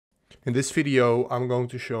In this video, I'm going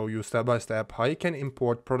to show you step by step how you can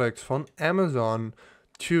import products from Amazon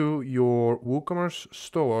to your WooCommerce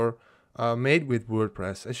store made with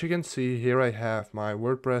WordPress. As you can see, here I have my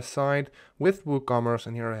WordPress site with WooCommerce,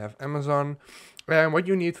 and here I have Amazon. And what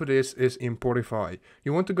you need for this is Importify.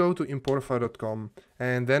 You want to go to importify.com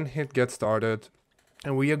and then hit get started,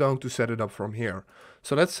 and we are going to set it up from here.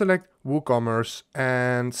 So let's select WooCommerce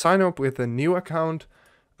and sign up with a new account,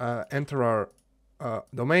 enter our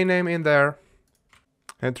domain name in there,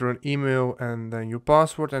 enter an email and then your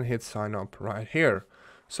password, and hit sign up right here.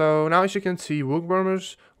 So now, as you can see,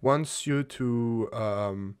 Woocommerce wants you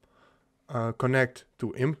to connect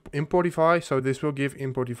to Importify. So this will give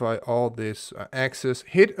Importify all this access.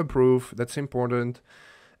 Hit approve, that's important.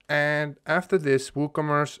 And after this,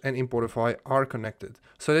 Woocommerce and Importify are connected.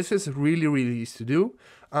 So this is really easy to do.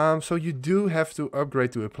 So you do have to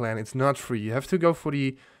upgrade to a plan. It's not free. You have to go for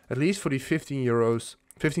at least for the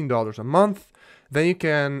 $15 a month. Then you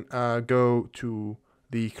can go to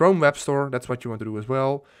the Chrome Web Store. That's what you want to do as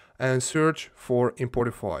well. And search for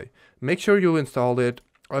Importify. Make sure you installed it.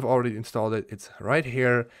 I've already installed it. It's right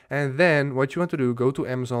here. And then what you want to do, go to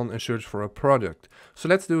Amazon and search for a product. So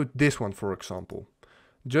let's do this one, for example.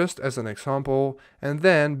 Just as an example. And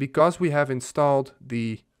then, because we have installed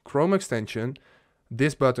the Chrome extension,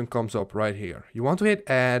 this button comes up right here. You want to hit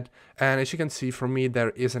add, and as you can see, for me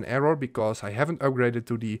there is an error because I haven't upgraded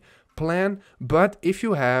to the plan. But if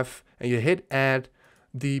you have and you hit add,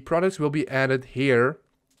 the products will be added here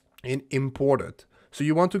in imported. So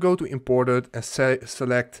you want to go to imported and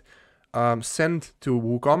select send to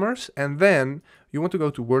WooCommerce, and then you want to go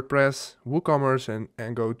to WordPress, WooCommerce,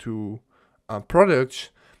 and go to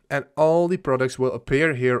products, and all the products will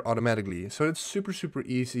appear here automatically. So it's super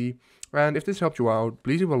easy. And if this helped you out,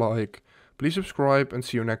 please leave a like, please subscribe, and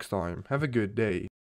see you next time. Have a good day.